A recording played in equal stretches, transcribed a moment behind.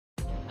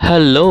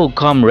Hello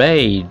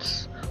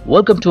comrades,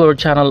 welcome to our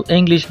channel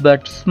English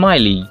but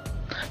Smiley.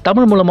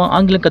 Tamil மூலமா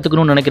ஆங்கிலம்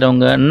கத்துக்கணும்னு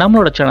நினைக்கிறவங்க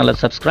நம்மளோட சேனலை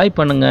சப்ஸ்கிரைப்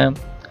பண்ணுங்க.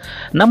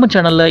 நம்ம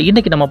சேனல்ல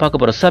இன்னைக்கு நம்ம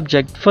பார்க்க போற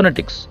subject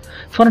phonetics.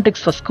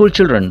 Phonetics for school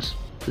children.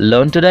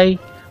 Learn today,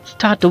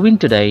 start to win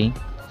today.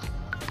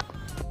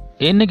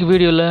 இன்னைக்கு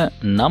வீடியோல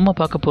நம்ம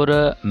பார்க்க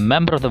போற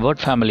member of the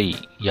word family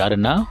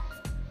யாருன்னா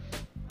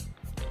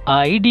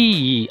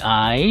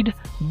IDE-eyed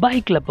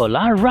bikeல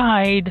போலாம்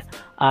ride.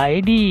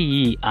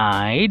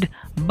 IDE-eyed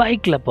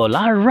bikeல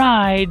போலாம்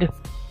ride.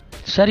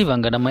 சரி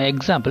வாங்க நம்ம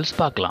எக்ஸாம்பிள்ஸ்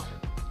பார்க்கலாம்.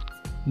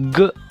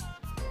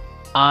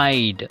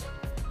 Eyed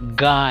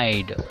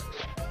guide.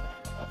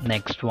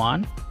 Next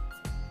one.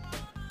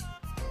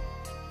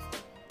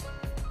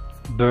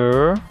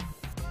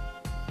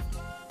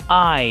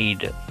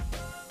 Eyed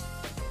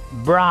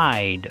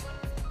bride.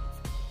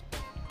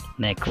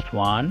 Next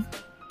one.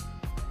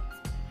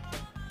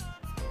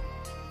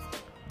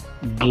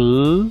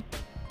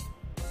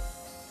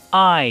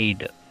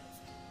 Eyed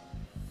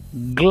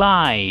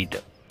glide.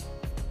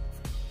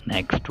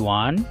 Next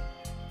one.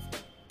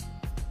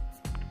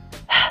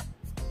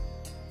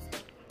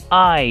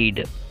 Eyed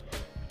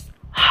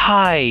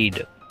hide.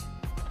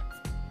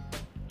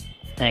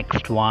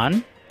 Next one.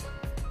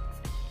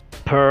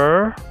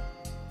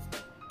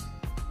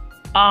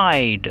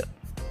 Eyed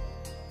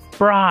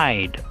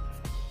bride.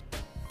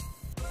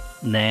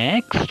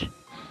 Next.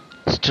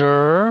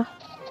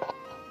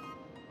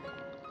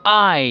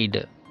 Eyed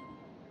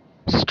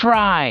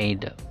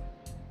stride.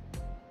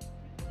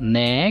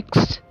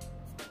 Next.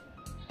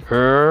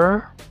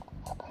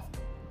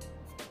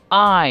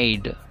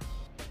 Eyed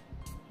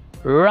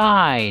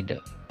ride.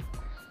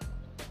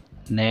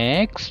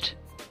 Next.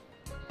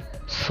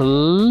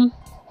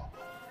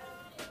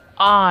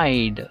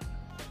 Eyed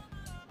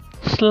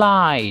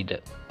slide.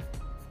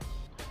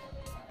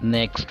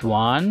 Next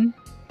one.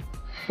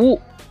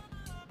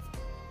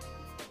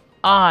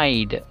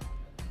 Eyed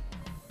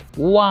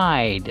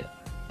wide.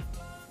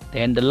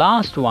 Then the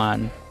last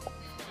one.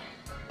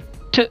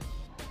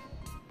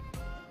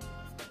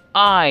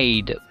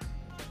 Eyed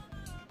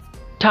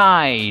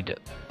tide.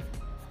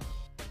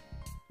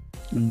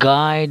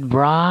 Guide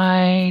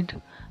bride,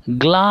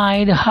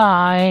 glide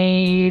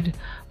hide,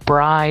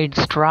 bride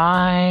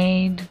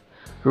stride,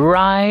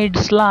 ride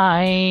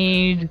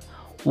slide,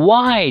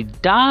 wide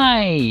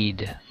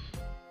died.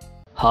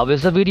 How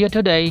is the video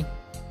today?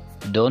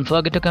 Don't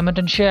forget to comment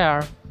and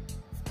share.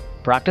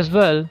 Practice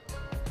well.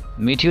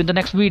 Meet you in the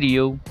next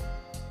video.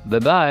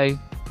 Bye bye.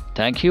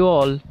 Thank you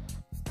all.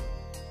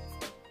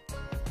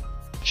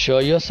 Show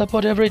your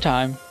support every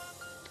time.